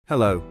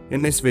Hello,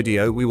 in this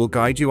video we will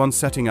guide you on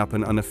setting up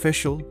an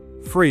unofficial,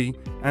 free,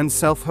 and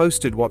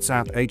self-hosted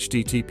WhatsApp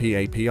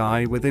HTTP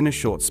API within a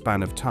short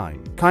span of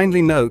time.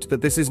 Kindly note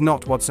that this is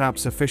not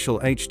WhatsApp's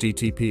official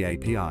HTTP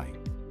API.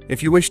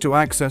 If you wish to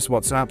access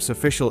WhatsApp's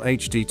official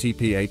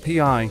HTTP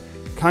API,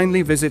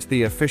 kindly visit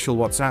the official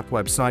WhatsApp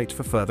website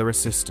for further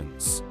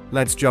assistance.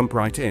 Let's jump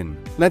right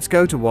in. Let's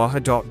go to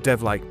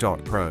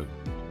waha.devlike.pro.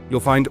 You'll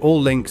find all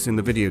links in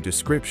the video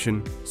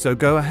description, so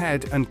go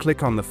ahead and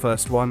click on the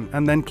first one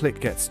and then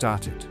click Get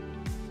Started.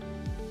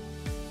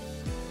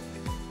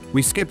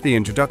 We skip the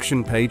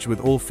introduction page with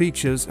all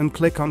features and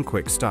click on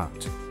Quick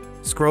Start.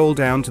 Scroll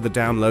down to the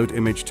download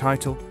image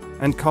title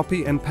and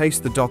copy and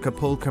paste the Docker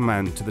pull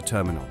command to the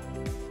terminal.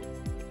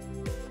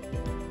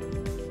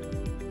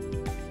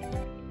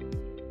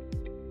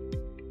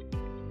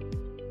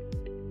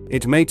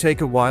 It may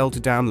take a while to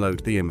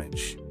download the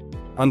image.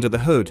 Under the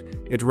hood,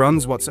 it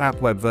runs WhatsApp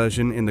web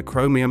version in the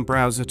Chromium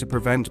browser to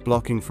prevent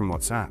blocking from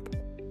WhatsApp.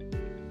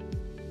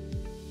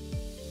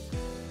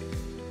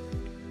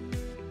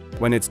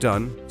 When it's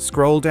done,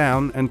 scroll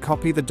down and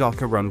copy the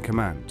Docker run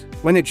command.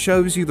 When it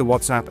shows you the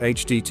WhatsApp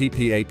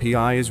HTTP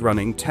API is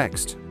running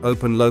text,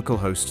 open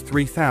localhost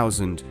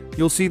 3000,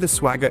 you'll see the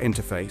Swagger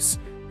interface.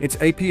 It's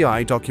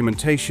API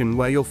documentation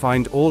where you'll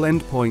find all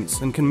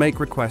endpoints and can make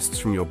requests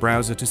from your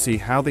browser to see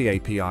how the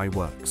API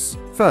works.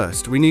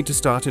 First, we need to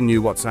start a new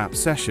WhatsApp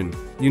session.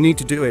 You need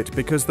to do it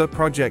because the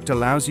project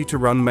allows you to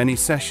run many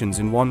sessions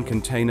in one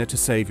container to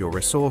save your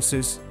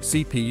resources,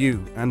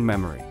 CPU, and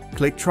memory.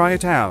 Click Try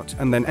It Out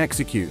and then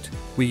Execute.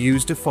 We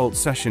use default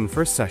session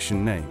for a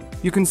session name.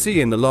 You can see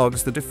in the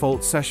logs the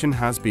default session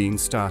has been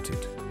started.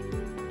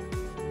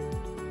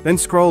 Then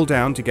scroll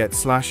down to get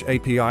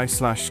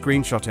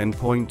 /API/screenshot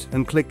endpoint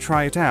and click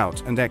Try It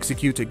Out and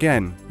Execute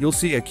again. You'll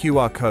see a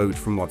QR code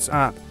from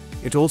WhatsApp.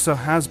 It also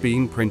has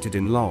been printed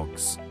in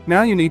logs.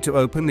 Now you need to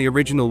open the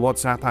original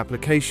WhatsApp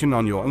application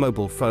on your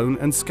mobile phone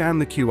and scan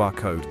the QR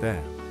code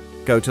there.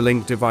 Go to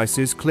Link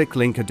Devices, click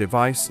Link a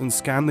device and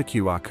scan the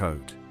QR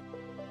code.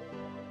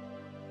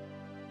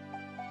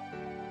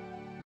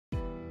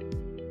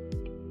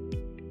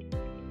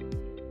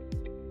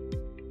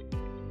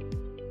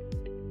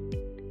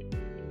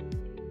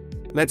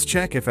 Let's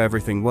check if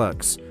everything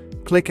works.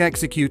 Click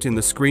Execute in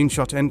the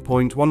screenshot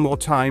endpoint one more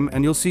time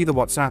and you'll see the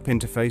WhatsApp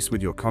interface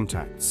with your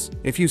contacts.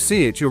 If you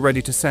see it, you're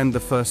ready to send the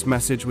first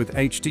message with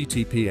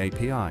HTTP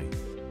API.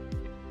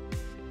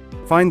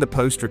 Find the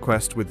post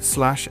request with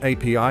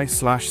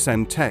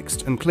 /API/send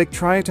text and click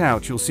Try It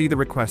Out. You'll see the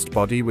request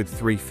body with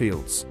 3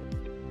 fields.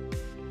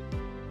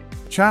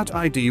 Chat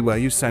ID where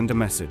you send a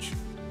message.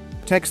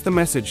 Text the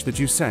message that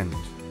you send.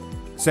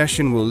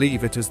 Session will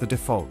leave it as the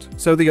default,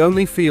 so the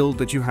only field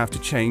that you have to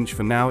change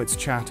for now is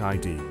chat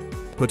ID.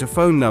 Put a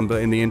phone number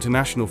in the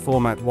international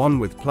format 1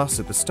 with plus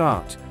at the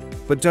start,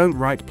 but don't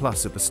write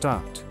plus at the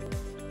start.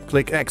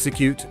 Click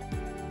Execute,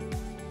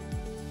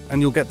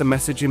 and you'll get the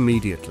message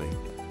immediately.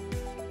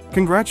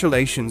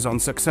 Congratulations on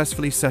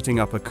successfully setting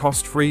up a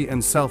cost-free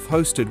and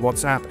self-hosted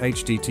WhatsApp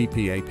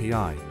HTTP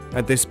API.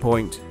 At this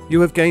point,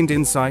 you have gained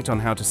insight on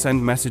how to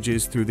send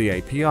messages through the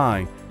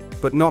API,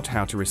 but not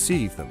how to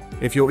receive them.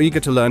 If you're eager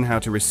to learn how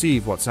to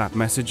receive WhatsApp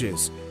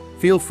messages,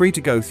 feel free to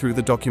go through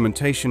the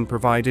documentation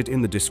provided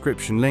in the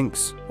description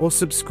links, or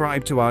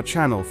subscribe to our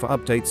channel for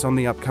updates on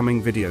the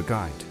upcoming video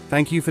guide.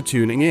 Thank you for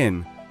tuning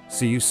in.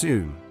 See you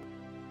soon.